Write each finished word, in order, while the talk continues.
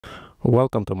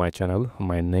Welcome to my channel.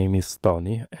 My name is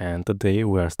Tony, and today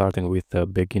we are starting with a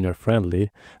beginner-friendly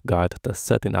guide to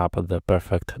setting up the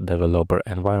perfect developer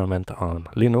environment on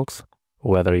Linux.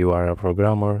 Whether you are a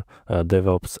programmer, a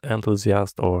DevOps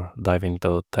enthusiast, or diving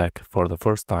into tech for the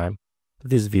first time,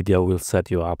 this video will set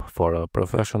you up for a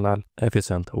professional,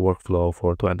 efficient workflow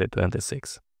for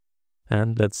 2026.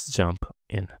 And let's jump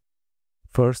in.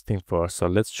 First thing first, so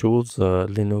let's choose a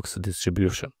Linux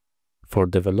distribution. For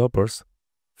developers,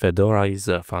 Fedora is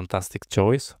a fantastic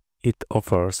choice. It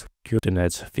offers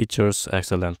cutting-edge features,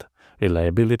 excellent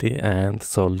reliability, and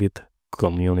solid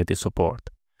community support.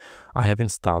 I have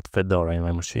installed Fedora in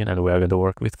my machine and we are going to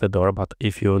work with Fedora, but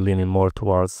if you're leaning more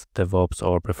towards DevOps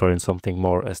or preferring something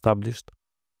more established,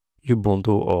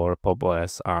 Ubuntu or Pop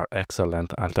OS are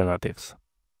excellent alternatives.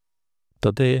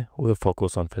 Today we'll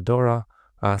focus on Fedora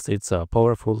as it's a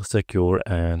powerful, secure,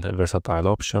 and versatile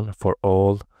option for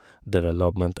all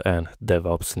development and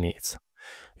DevOps needs.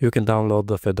 You can download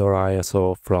the Fedora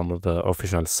ISO from the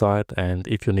official site, and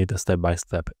if you need a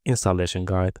step-by-step installation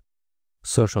guide,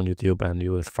 search on YouTube and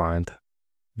you will find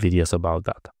videos about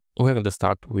that. We're going to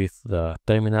start with the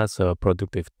terminal. So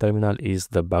productive terminal is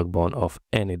the backbone of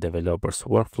any developer's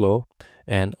workflow,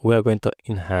 and we're going to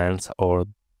enhance our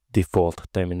default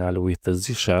terminal with the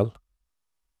Z shell,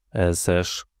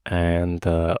 SSH, and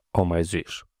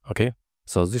OMySwish. Okay,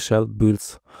 so this shell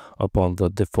builds upon the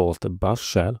default bash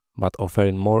shell, but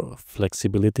offering more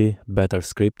flexibility, better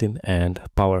scripting, and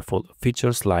powerful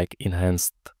features like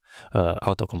enhanced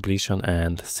auto-completion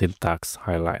and syntax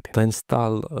highlighting. To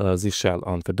install this shell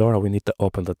on Fedora, we need to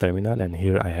open the terminal, and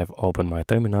here I have opened my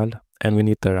terminal, and we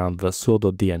need to run the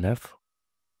sudo dnf.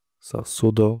 So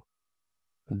sudo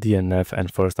dnf,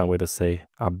 and first I'm going to say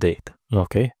update.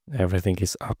 Okay, everything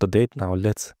is up to date. Now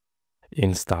let's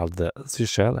install the Z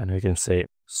shell, and we can say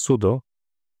sudo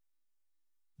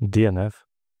dnf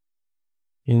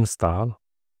install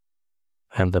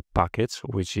and the package,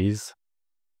 which is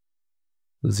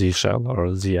Z shell or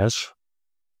zsh,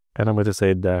 and I'm going to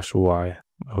say -y.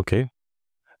 Okay,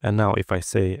 and now if I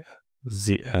say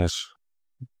zsh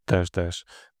 --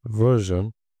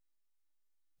 version,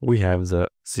 we have the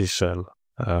Z shell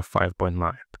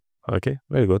 5.9. Okay,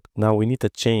 very good. Now we need to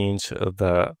change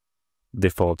the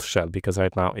default shell because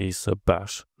right now is a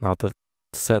bash. Now to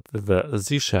set the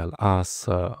Z shell as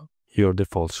your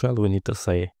default shell, we need to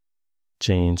say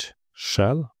change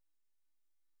shell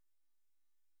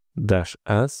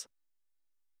 -s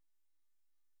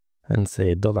and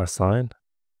say $,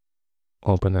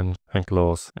 open and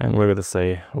close, and we're going to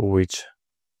say which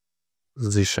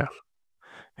Z shell.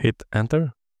 Hit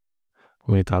enter.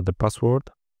 We need to add the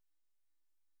password,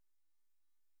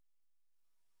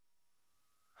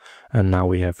 and now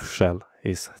we have shell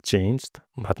is changed,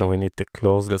 but now we need to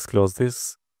close. Let's close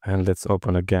this and let's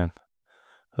open again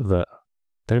the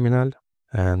terminal.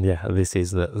 And yeah, this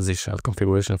is the Z shell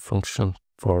configuration function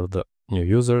for the new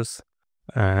users.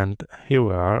 And here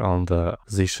we are on the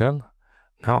Z shell.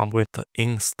 Now I'm going to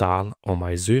install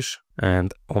OMySwish,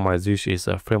 and OMySwish is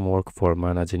a framework for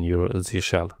managing your Z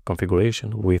shell configuration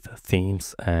with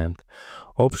themes and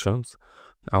options.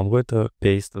 I'm going to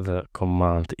paste the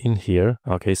command in here.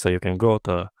 Okay, so you can go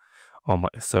to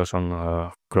search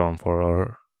on Chrome for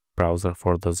our browser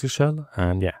for the Z shell,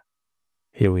 and yeah,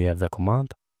 here we have the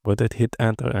command. Go ahead, hit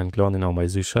enter and clone in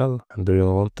OMySwish shell. And do you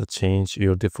want to change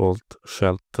your default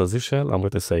shell to Z shell? I'm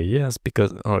going to say yes,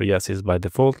 because yes is by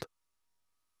default.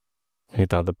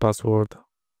 Hit out the password,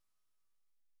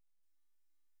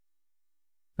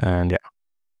 and yeah,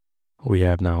 we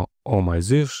have now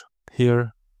OMySwish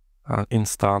here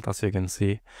installed, as you can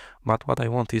see. But what I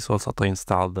want is also to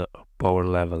install the power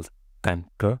level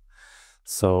 10K.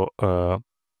 So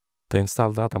to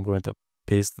install that, I'm going to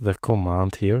paste the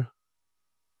command here,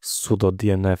 sudo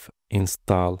dnf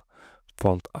install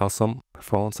font awesome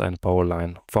fonts and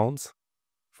powerline fonts.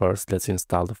 First, let's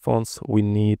install the fonts we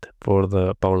need for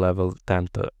the power level 10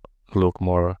 to look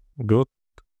more good.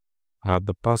 Add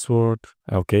the password.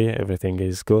 Okay, everything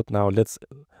is good. Now let's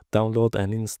download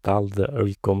and install the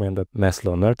recommended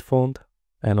Meslo Nerd font.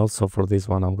 And also for this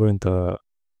one, I'm going to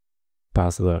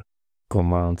pass the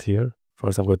command here.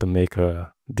 First, I'm going to make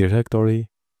a directory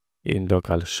in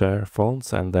local share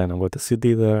fonts, and then I'm going to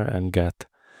cd there and get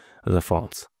the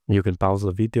fonts. You can pause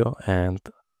the video and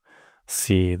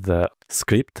see the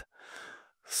script.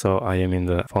 So I am in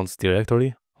the fonts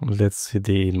directory. Let's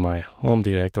cd in my home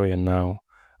directory, and now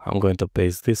I'm going to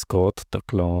paste this code to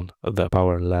clone the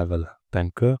power level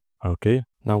 10K. Okay,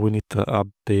 now we need to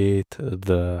update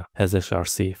the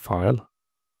shrc file,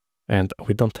 and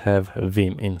we don't have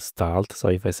vim installed. So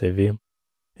if I say vim,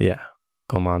 yeah,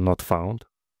 command not found.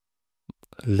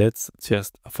 let's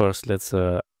just first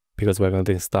because we're going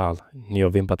to install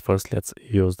NeoVim, but first let's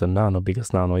use the nano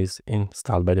because nano is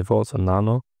installed by default. So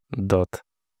nano dot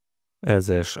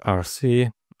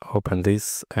 /rc, open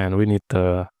this, and we need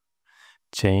to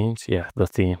change the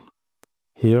theme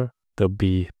here to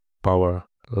be power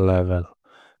level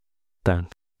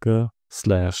 10k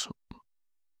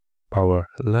 / power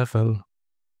level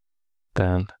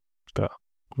 10k.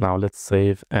 Now let's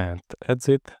save and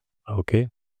exit. Okay,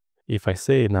 if I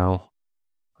say now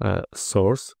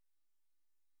source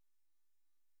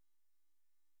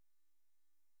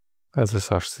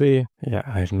 /rc,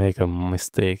 I make a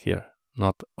mistake here,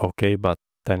 not okay, but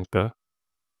 10k.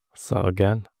 So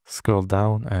again, scroll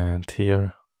down and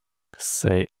here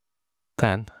say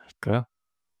 10k,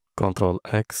 Control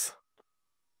X,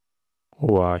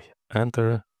 Y,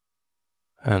 enter,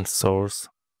 and source,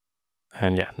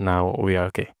 and now we are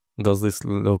okay. Does this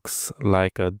looks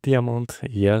like a diamond?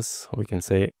 Yes, we can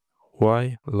say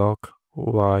Y, lock,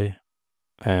 Y,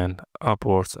 and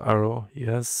upwards arrow,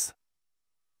 yes.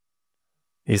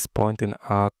 Is pointing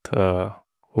at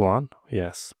 1,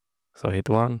 yes. So hit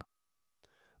 1.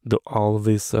 Do all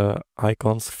these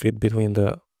icons fit between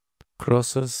the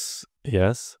crosses?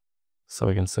 Yes. So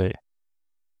we can say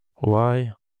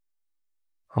Y.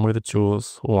 I'm going to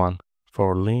choose 1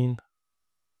 for lean.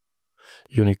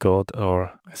 Unicode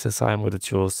or SSI, I'm going to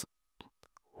choose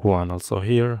 1 also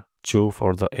here. 2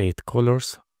 for the 8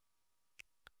 colors.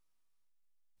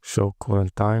 Show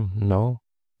current time, no.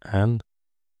 And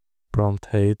prompt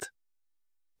height,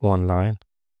 1 line.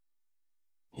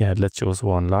 Let's choose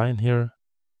 1 line here.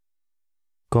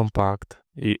 Compact.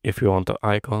 If you want the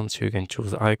icons, you can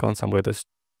choose icons. I'm going to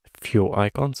few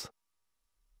icons.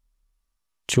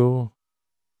 2.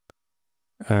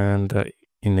 And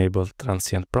enable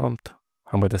transient prompt.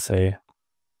 I'm going to say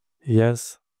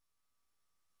yes.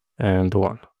 And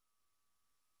 1.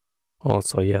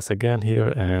 Also yes again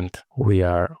here, and we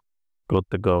are good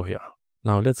to go here.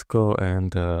 Now let's go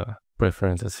and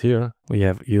preferences here. We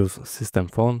have use system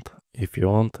font if you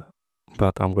want,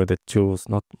 but I'm going to choose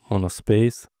not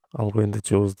monospace. I'm going to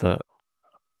choose the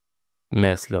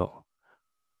Maslow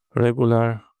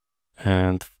regular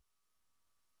and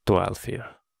 12 here.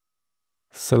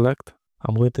 Select.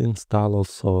 I'm going to install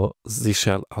also Z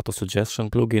Shell auto suggestion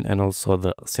plugin and also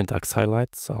the syntax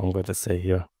highlight. So I'm going to say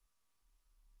here,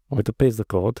 I'm going to paste the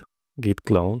code, git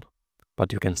clone,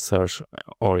 but you can search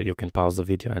or you can pause the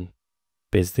video and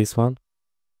paste this one.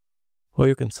 Or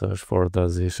you can search for the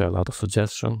Z Shell auto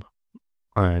suggestion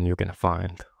and you can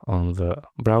find on the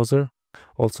browser.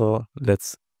 Also,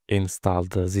 let's install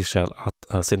the Z Shell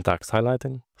syntax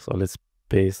highlighting. So let's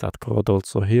paste that code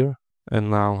also here. And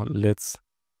now let's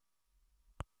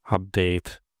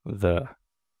update the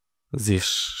Z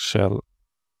Shell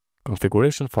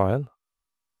configuration file.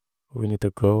 We need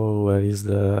to go, where is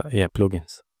the,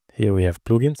 plugins. Here we have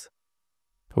plugins.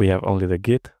 We have only the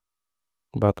git,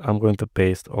 but I'm going to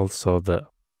paste also the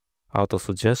auto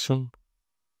suggestion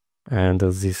and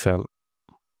the Z Shell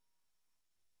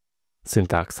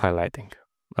syntax highlighting.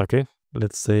 Okay,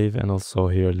 let's save, and also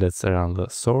here let's run the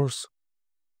source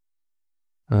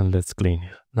and let's clean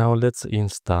it. Now let's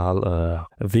install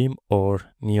Vim or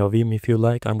NeoVim if you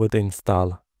like. I'm going to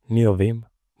install NeoVim,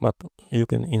 but you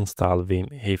can install Vim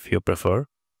if you prefer.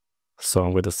 So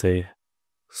I'm going to say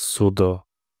sudo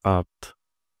apt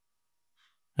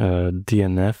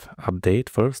dnf update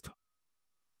first.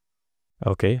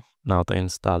 Okay, now to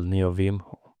install NeoVim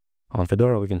on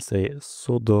Fedora, we can say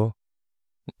sudo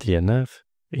dnf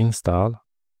install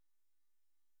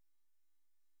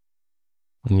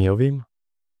NeoVim.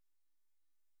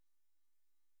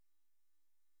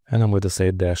 And I'm going to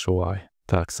say -y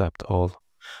to accept all.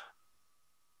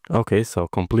 Okay, so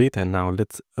complete, and now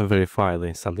let's verify the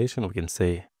installation. We can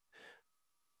say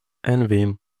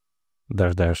nvim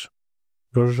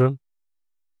 --version,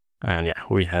 and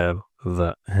we have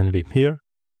the nvim here.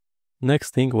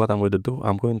 Next thing, what I'm going to do,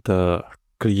 I'm going to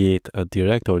create a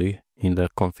directory in the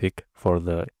config for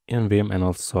the nvim and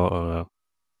also a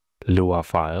Lua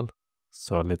file.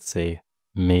 So let's say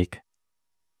make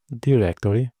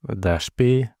directory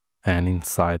 -p, and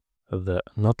inside the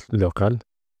not local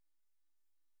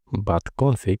but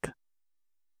config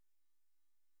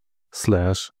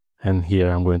 / and here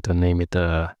I'm going to name it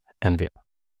nvim.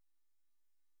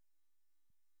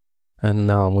 And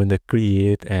now I'm going to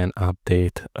create and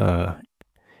update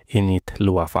init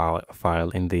Lua file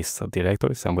in this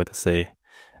directory. So I'm going to say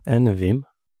nvim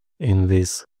in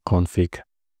this config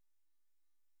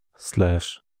 /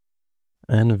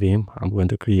 nvim. I'm going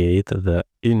to create the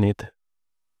init.lua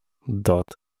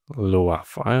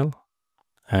file,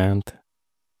 and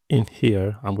in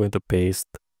here I'm going to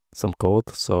paste some code.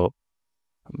 So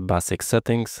basic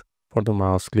settings for the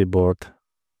mouse, clipboard,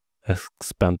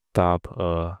 expand tab,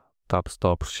 tab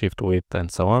stop, shift width,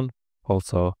 and so on.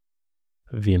 Also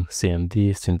vim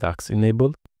cmd syntax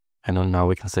enabled. And now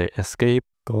we can say escape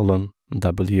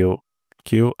 :W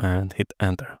and hit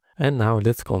enter. And now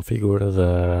let's configure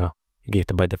the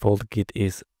Git. By default, Git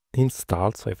is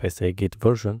installed. So if I say Git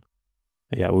version,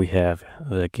 yeah, we have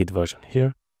the Git version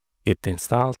here. It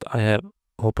installed. I have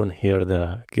opened here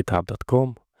the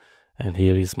github.com, and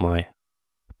here is my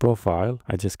profile.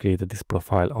 I just created this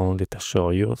profile only to show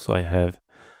you. So I have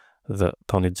the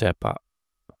Tony Jeppa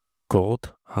code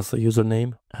as a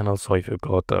username. And also if you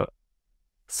go to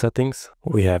settings,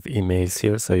 we have emails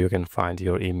here, so you can find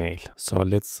your email. So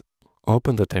let's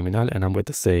open the terminal, and I'm going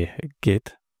to say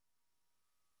git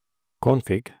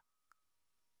config.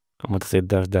 I'm going to say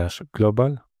 --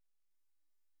 global,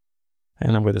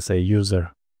 and I'm going to say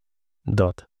user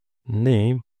dot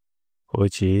name,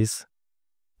 which is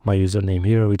my username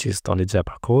here, which is Tony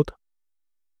Jeppa code.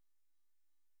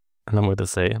 And I'm going to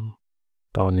say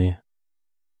Tony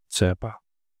Jeppa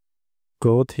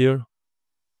code here,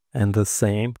 and the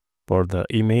same for the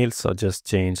email. So just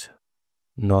change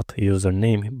not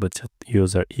username, but just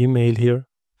user email here.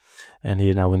 And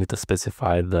here now we need to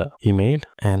specify the email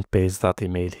and paste that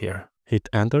email here. Hit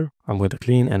enter. I'm going to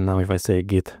clean. And now if I say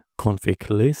git config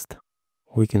list,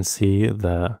 we can see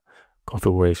the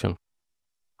configuration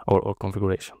or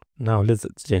configuration. Now let's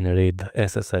generate the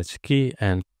SSH key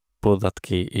and put that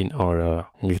key in our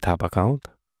GitHub account.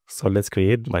 So let's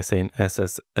create by saying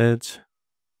SSH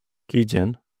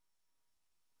keygen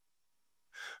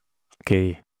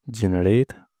key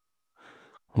generate.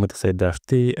 I'm going to say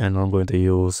 -t, and I'm going to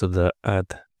use the add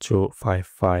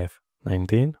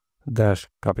 25519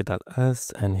 capital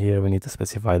S, and here we need to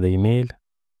specify the email,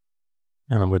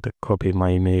 and I'm going to copy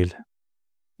my email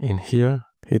in here,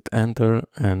 hit enter,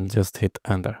 and just hit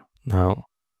enter. Now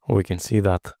we can see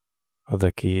that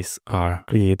the keys are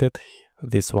created.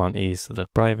 This one is the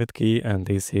private key, and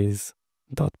this is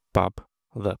 .pub,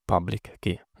 the public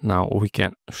key. Now we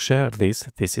can share this.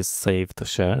 This is safe to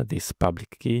share, this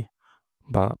public key,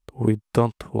 but we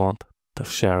don't want to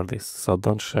share this. So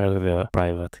don't share the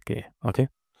private key. Okay.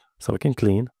 So we can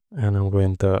clean, and I'm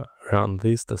going to run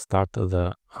this to start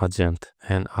the agent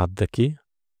and add the key.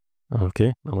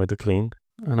 Okay. I'm going to clean,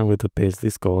 and I'm going to paste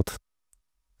this code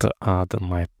to add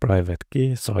my private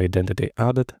key. So identity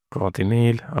added, got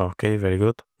email. Okay. Very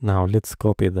good. Now let's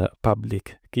copy the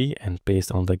public key and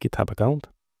paste on the GitHub account.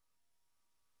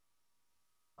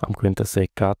 I'm going to say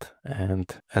cut and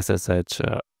SSH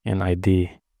NID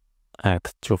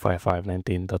at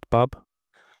 25519.pub,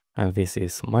 and this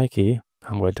is my key.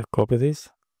 I'm going to copy this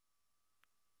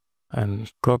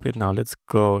and copy it. Now let's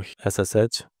go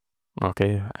SSH,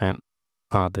 okay, and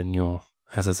add a new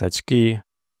SSH key.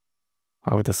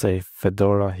 I'm going to say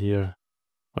Fedora here,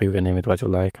 or you can name it what you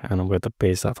like, and I'm going to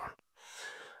paste that one.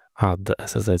 Add the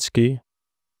SSH key,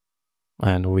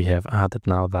 and we have added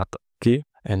now that key.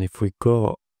 And if we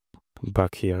go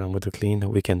back here, I'm going to clean,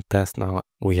 we can test now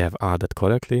we have added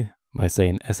correctly by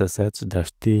saying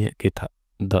SSH-t git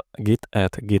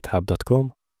at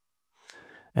github.com,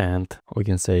 and we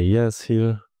can say yes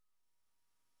here,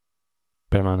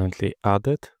 permanently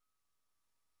added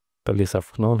the list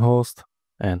of known hosts,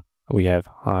 and we have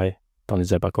hi Tony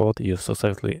Jeppa code, you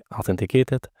successfully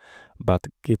authenticated, but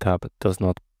GitHub does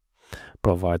not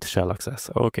provide shell access.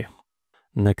 Okay.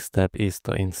 Next step is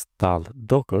to install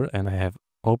Docker, and I have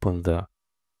opened the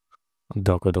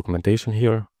Docker documentation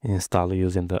here. Install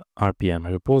using the RPM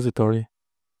repository.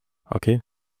 Okay,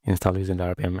 install using the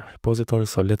RPM repository.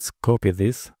 So let's copy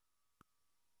this,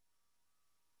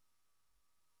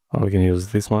 or we can use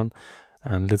this one,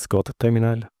 and let's go to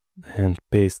terminal and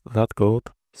paste that code,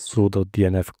 sudo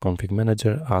dnf config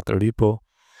manager at repo.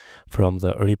 From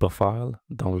the repo file,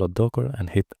 download Docker and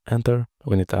hit enter.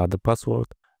 We need to add the password.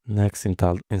 Next,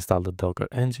 install the Docker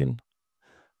engine.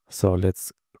 So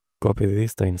let's copy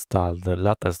this to install the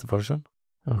latest version.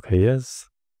 Okay, yes.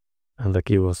 And the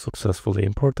key was successfully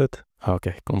imported.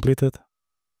 Okay, completed.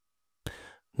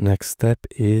 Next step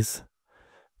is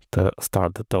to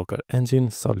start the Docker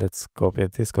engine. So let's copy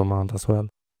this command as well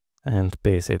and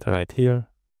paste it right here.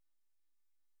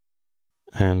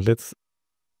 And let's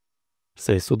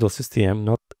say sudo system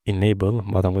not enable,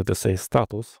 but I'm going to say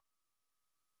status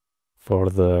for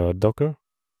the Docker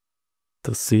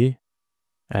to see,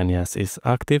 and yes, it's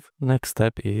active. Next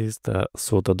step is the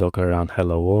sudo docker run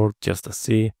hello world, just to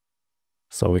see.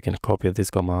 So we can copy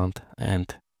this command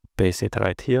and paste it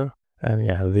right here. And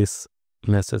yeah, this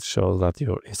message shows that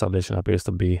your installation appears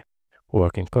to be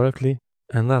working correctly.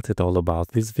 And that's it all about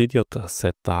this video to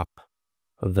set up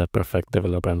the perfect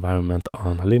developer environment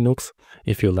on Linux.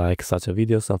 If you like such a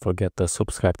videos, don't forget to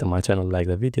subscribe to my channel, like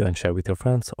the video, and share with your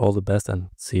friends. All the best, and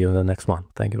see you in the next one.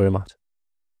 Thank you very much.